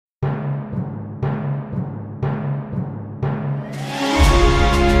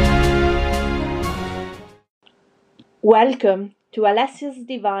Welcome to Alessia's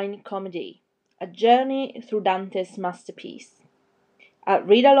Divine Comedy, a journey through Dante's masterpiece, a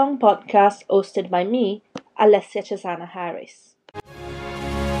read along podcast hosted by me, Alessia Cesana Harris.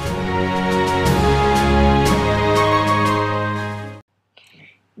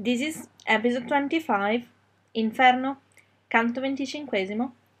 This is episode 25, Inferno, Canto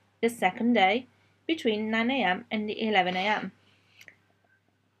XXV, the second day, between 9 am and 11 am.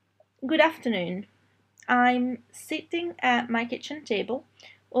 Good afternoon. I'm sitting at my kitchen table,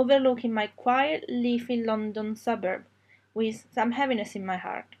 overlooking my quiet, leafy London suburb, with some heaviness in my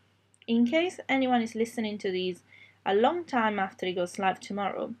heart. In case anyone is listening to this a long time after it goes live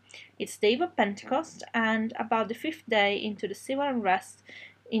tomorrow, it's the eve of Pentecost and about the fifth day into the civil unrest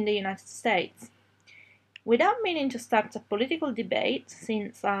in the United States. Without meaning to start a political debate,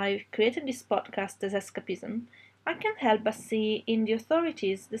 since I've created this podcast as escapism, I can't help but see in the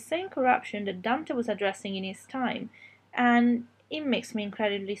authorities the same corruption that Dante was addressing in his time, and it makes me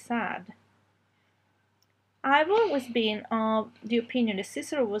incredibly sad. I've always been of the opinion that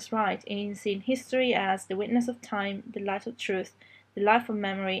Cicero was right in seeing history as the witness of time, the light of truth, the life of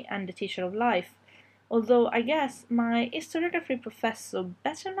memory, and the teacher of life, although I guess my historiography professor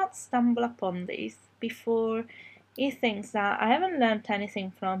better not stumble upon this before he thinks that I haven't learned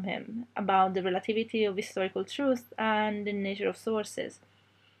anything from him about the relativity of historical truth and the nature of sources.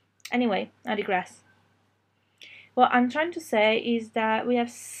 Anyway, I digress. What I'm trying to say is that we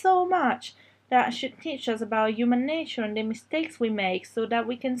have so much that should teach us about human nature and the mistakes we make so that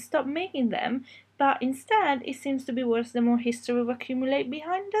we can stop making them, but instead it seems to be worse the more history we accumulate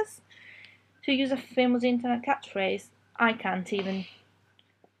behind us. To use a famous internet catchphrase, I can't even.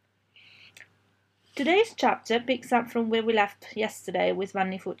 Today's chapter picks up from where we left yesterday with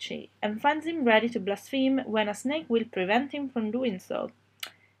Vanni Fucci, and finds him ready to blaspheme when a snake will prevent him from doing so.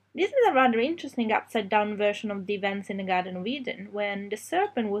 This is a rather interesting upside-down version of the events in the Garden of Eden, when the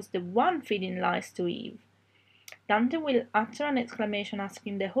serpent was the one feeding lies to Eve. Dante will utter an exclamation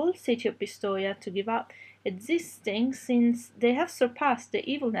asking the whole city of Pistoia to give up existing since they have surpassed the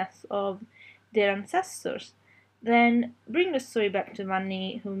evilness of their ancestors. Then bring the story back to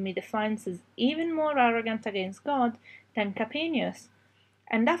Vanni, whom he defines as even more arrogant against God than Capenius.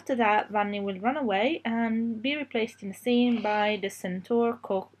 And after that, Vanni will run away and be replaced in the scene by the centaur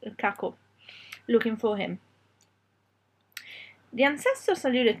Caco, looking for him. The ancestors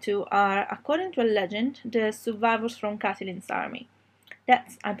alluded to are, according to a legend, the survivors from Catiline's army.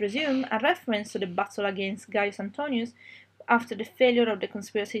 That's, I presume, a reference to the battle against Gaius Antonius after the failure of the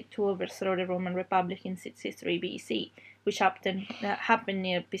conspiracy to overthrow the Roman Republic in 63 BC, which happened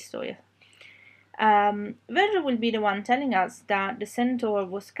near Pistoia. Virgil will be the one telling us that the centaur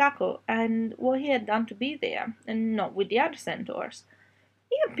was Caco and what he had done to be there, and not with the other centaurs.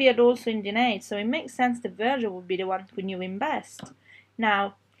 He appeared also in the Aeneid, so it makes sense that Virgil would be the one who knew him best.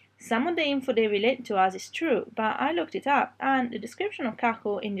 Now, some of the info they relate to us is true, but I looked it up, and the description of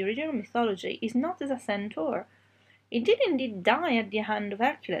Caco in the original mythology is not as a centaur. He did indeed die at the hand of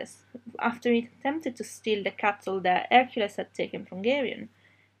Hercules, after he attempted to steal the cattle that Hercules had taken from Geryon,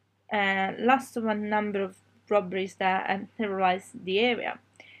 last of a number of robberies that had terrorized the area.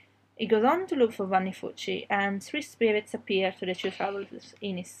 He goes on to look for Vanni Fucci, and three spirits appear to the two travelers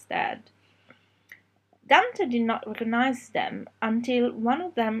in his stead. Dante did not recognize them until one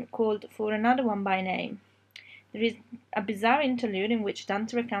of them called for another one by name. There is a bizarre interlude in which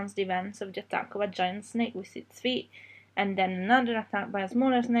Dante recounts the events of the attack of a giant snake with 6 feet, and then another attack by a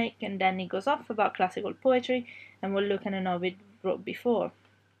smaller snake, and then he goes off about classical poetry and what Lucan and Ovid wrote before.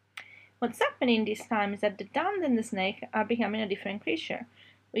 What's happening this time is that the damned and the snake are becoming a different creature,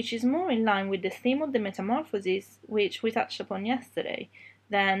 which is more in line with the theme of the metamorphosis which we touched upon yesterday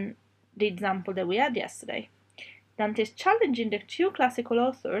than the example that we had yesterday. Dante is challenging the two classical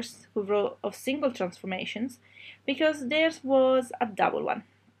authors who wrote of single transformations because theirs was a double one.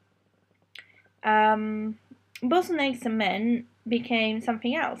 Both snakes and men became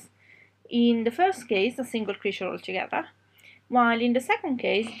something else. In the first case, a single creature altogether, while in the second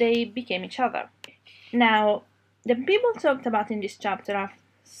case, they became each other. Now, the people talked about in this chapter are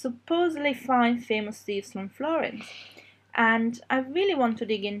supposedly 5 famous thieves from Florence, and I really want to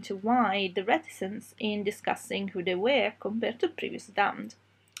dig into why the reticence in discussing who they were compared to previous damned.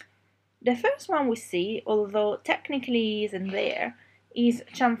 The first one we see, although technically he isn't there, is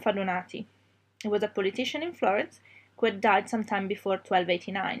Cianfa Donati. He was a politician in Florence who had died sometime before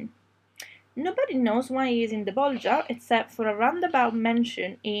 1289. Nobody knows why he is in the Bolgia except for a roundabout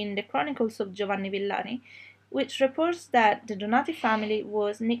mention in the Chronicles of Giovanni Villani, which reports that the Donati family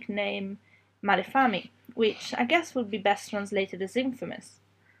was nicknamed Malefami, which I guess would be best translated as infamous.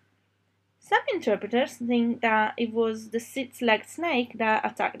 Some interpreters think that it was the six-legged snake that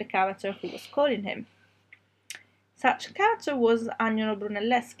attacked the character who was calling him. Such character was Agnolo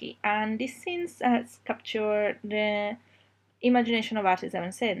Brunelleschi, and this scene has captured the imagination of artists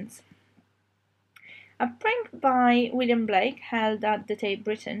ever since. A print by William Blake, held at the Tate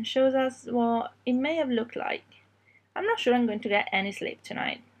Britain, shows us what it may have looked like. I'm not sure I'm going to get any sleep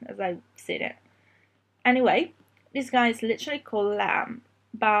tonight, as I've seen it. Anyway, this guy is literally called Lamb,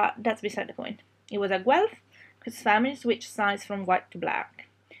 but that's beside the point. He was a Guelph whose family switched sides from white to black.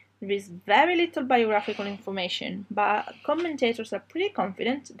 There is very little biographical information, but commentators are pretty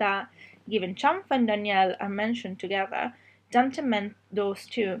confident that, given Champ and Daniel are mentioned together, Dante meant those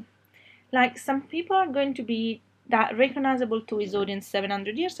two. Like, some people are going to be that recognizable to his audience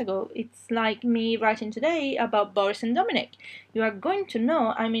 700 years ago. It's like me writing today about Boris and Dominic. You are going to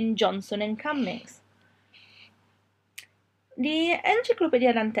know I mean Johnson and Cummings. The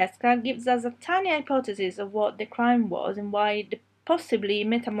Encyclopedia Dantesca gives us a tiny hypothesis of what the crime was and why they possibly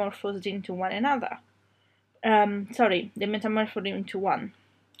metamorphosed into one another. They metamorphosed into one.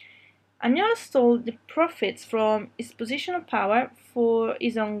 Agnolo stole the profits from his position of power for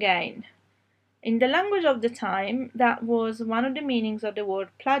his own gain. In the language of the time, that was one of the meanings of the word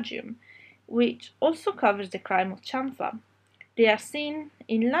plagium, which also covers the crime of chamfa. They are seen,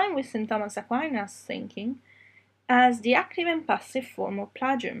 in line with St. Thomas Aquinas' thinking, as the active and passive form of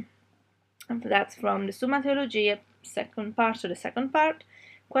plagium. And that's from the Summa Theologiae, second part,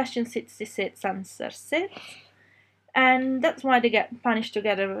 question 66, answer 6. And that's why they get punished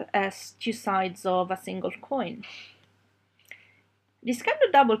together as two sides of a single coin. This kind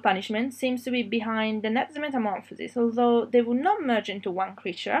of double punishment seems to be behind the next metamorphosis, although they would not merge into one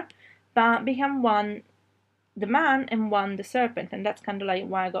creature, but become one the man and one the serpent, and that's kind of like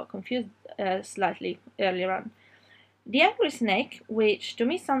why I got confused slightly earlier on. The angry snake, which to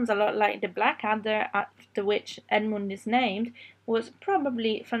me sounds a lot like the black adder after which Edmund is named, was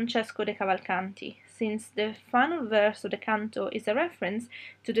probably Francesco de Cavalcanti, since the final verse of the Canto is a reference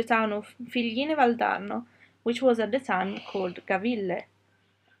to the town of Figline Valdarno, which was at the time called Gaville.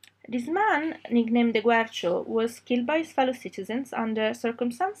 This man, nicknamed the Guercio, was killed by his fellow citizens under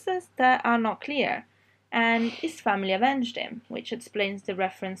circumstances that are not clear, and his family avenged him, which explains the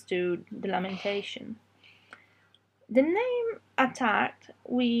reference to the lamentation. The name attacked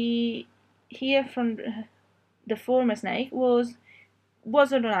we hear from the former snake was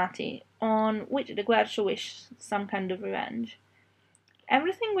Donati, on which the Guercio wished some kind of revenge.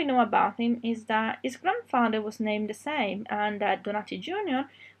 Everything we know about him is that his grandfather was named the same, and that Donati Jr.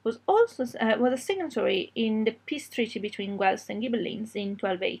 was also was a signatory in the peace treaty between Guelphs and Ghibellines in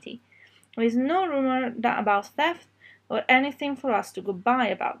 1280. There is no rumor about theft or anything for us to go by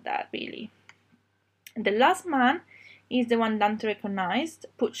about that, really. The last man is the one Dante recognized,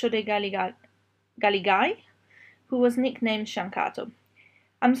 Puccio de Galigai, who was nicknamed Sciancato.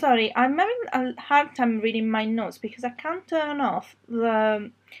 I'm sorry, I'm having a hard time reading my notes because I can't turn off the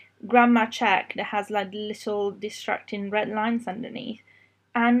grammar check that has like little distracting red lines underneath,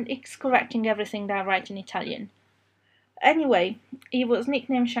 and it's correcting everything that I write in Italian. Anyway, he was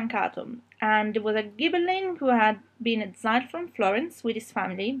nicknamed Sciancato, and there was a Ghibelline who had been exiled from Florence with his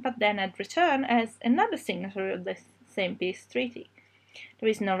family, but then had returned as another signatory of the same peace treaty. There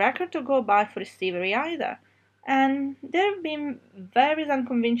is no record to go by for his thievery either, and there have been various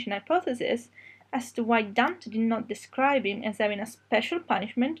unconvincing hypotheses as to why Dante did not describe him as having a special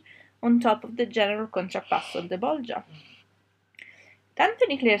punishment on top of the general contrappasso of the Bolgia. Dante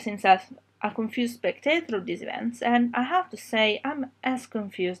declares himself a confused spectator of these events, and I have to say I'm as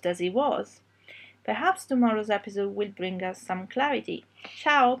confused as he was. Perhaps tomorrow's episode will bring us some clarity.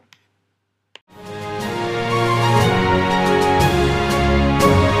 Ciao!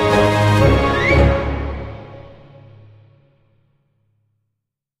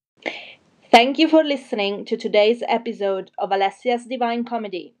 Thank you for listening to today's episode of Alessia's Divine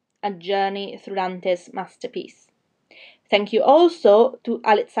Comedy, a journey through Dante's masterpiece. Thank you also to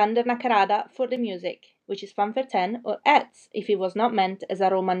Alexander Nakarada for the music, which is fanfare 10 or ETS if it was not meant as a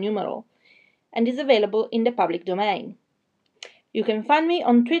Roman numeral, and is available in the public domain. You can find me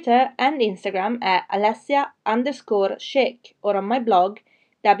on Twitter and Instagram at Alessia_chic or on my blog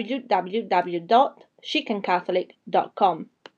www.chicandcatholic.com.